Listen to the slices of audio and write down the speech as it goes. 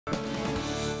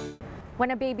When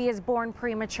a baby is born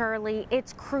prematurely,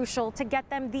 it's crucial to get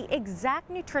them the exact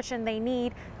nutrition they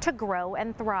need to grow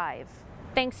and thrive.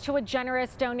 Thanks to a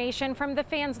generous donation from the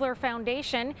Fansler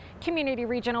Foundation, Community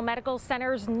Regional Medical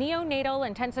Center's neonatal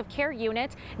intensive care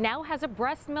unit now has a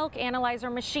breast milk analyzer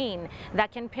machine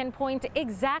that can pinpoint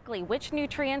exactly which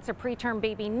nutrients a preterm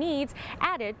baby needs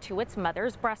added to its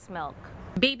mother's breast milk.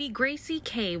 Baby Gracie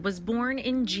K was born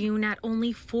in June at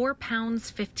only 4 pounds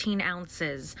 15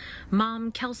 ounces.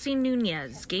 Mom Kelsey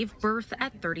Nunez gave birth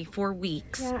at 34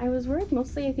 weeks. Yeah, I was worried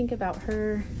mostly, I think, about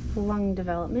her lung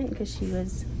development because she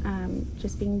was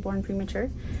just being born premature.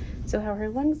 So how her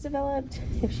lungs developed,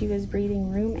 if she was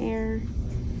breathing room air,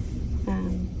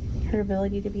 her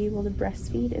ability to be able to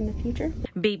breastfeed in the future.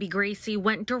 Baby Gracie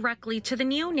went directly to the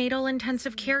neonatal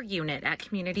intensive care unit at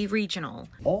Community Regional.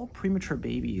 All premature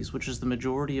babies, which is the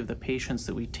majority of the patients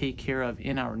that we take care of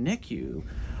in our NICU,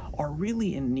 are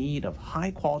really in need of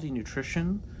high quality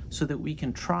nutrition so that we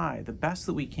can try the best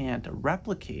that we can to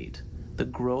replicate the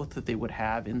growth that they would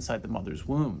have inside the mother's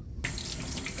womb.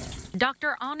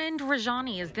 Dr. Anand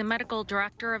Rajani is the medical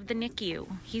director of the NICU.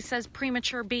 He says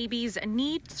premature babies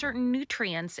need certain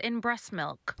nutrients in breast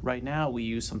milk. Right now we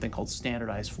use something called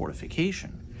standardized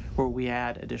fortification, where we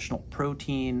add additional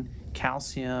protein,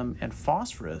 calcium, and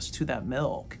phosphorus to that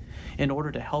milk in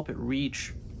order to help it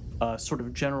reach a sort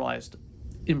of generalized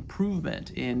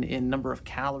improvement in number of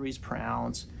calories per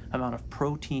ounce, amount of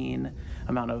protein,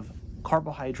 amount of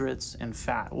carbohydrates and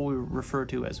fat, what we refer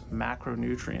to as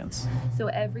macronutrients. So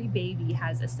every baby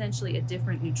has essentially a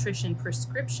different nutrition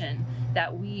prescription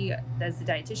that we, as the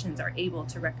dietitians, are able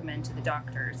to recommend to the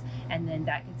doctors. And then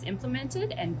that gets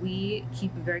implemented, and we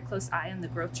keep a very close eye on the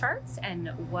growth charts and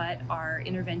what our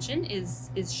intervention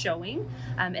is showing,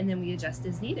 and then we adjust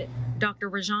as needed. Dr.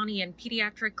 Rajani and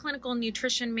pediatric clinical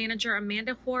nutrition manager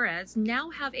Amanda Juarez now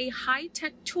have a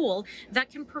high-tech tool that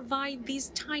can provide these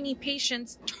tiny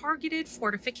patients targeted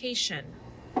fortification.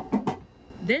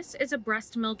 This is a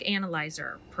breast milk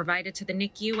analyzer provided to the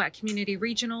NICU at Community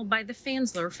Regional by the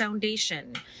Fansler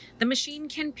Foundation. The machine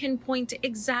can pinpoint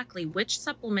exactly which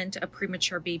supplement a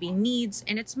premature baby needs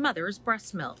in its mother's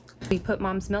breast milk. We put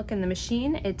mom's milk in the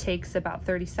machine. It takes about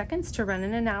 30 seconds to run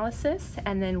an analysis,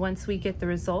 and then once we get the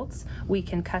results, we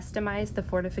can customize the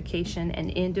fortification and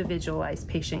individualize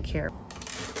patient care.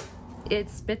 It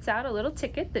spits out a little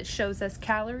ticket that shows us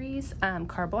calories,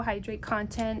 carbohydrate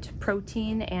content,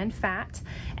 protein, and fat,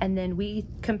 and then we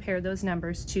compare those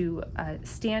numbers to a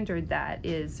standard that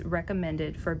is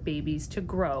recommended for babies to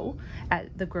grow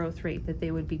at the growth rate that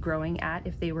they would be growing at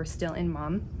if they were still in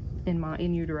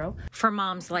utero. For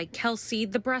moms like Kelsey,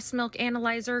 the breast milk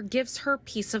analyzer gives her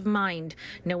peace of mind,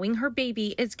 knowing her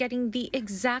baby is getting the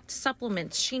exact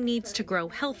supplements she needs to grow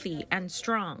healthy and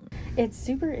strong. It's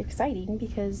super exciting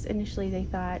because initially they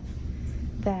thought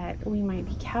that we might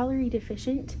be calorie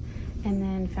deficient, and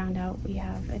then found out we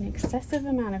have an excessive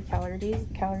amount of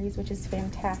calories, which is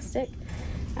fantastic,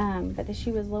 but that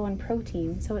she was low in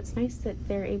protein. So it's nice that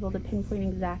they're able to pinpoint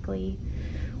exactly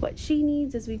what she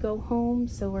needs as we go home,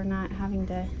 so we're not having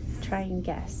to try and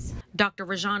guess. Dr.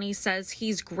 Rajani says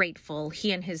he's grateful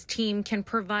he and his team can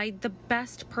provide the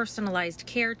best personalized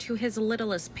care to his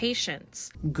littlest patients.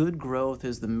 Good growth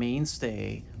is the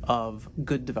mainstay of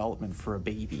good development for a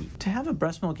baby. To have a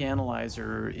breast milk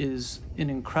analyzer is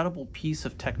an incredible piece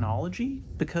of technology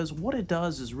because what it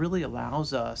does is really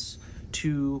allows us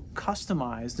to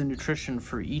customize the nutrition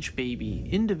for each baby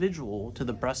individual to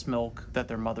the breast milk that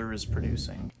their mother is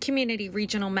producing. Community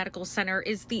Regional Medical Center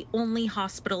is the only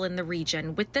hospital in the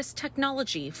region with this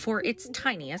technology for its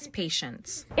tiniest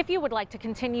patients. If you would like to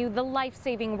continue the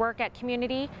life-saving work at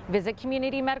Community, visit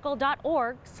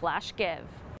communitymedical.org/give.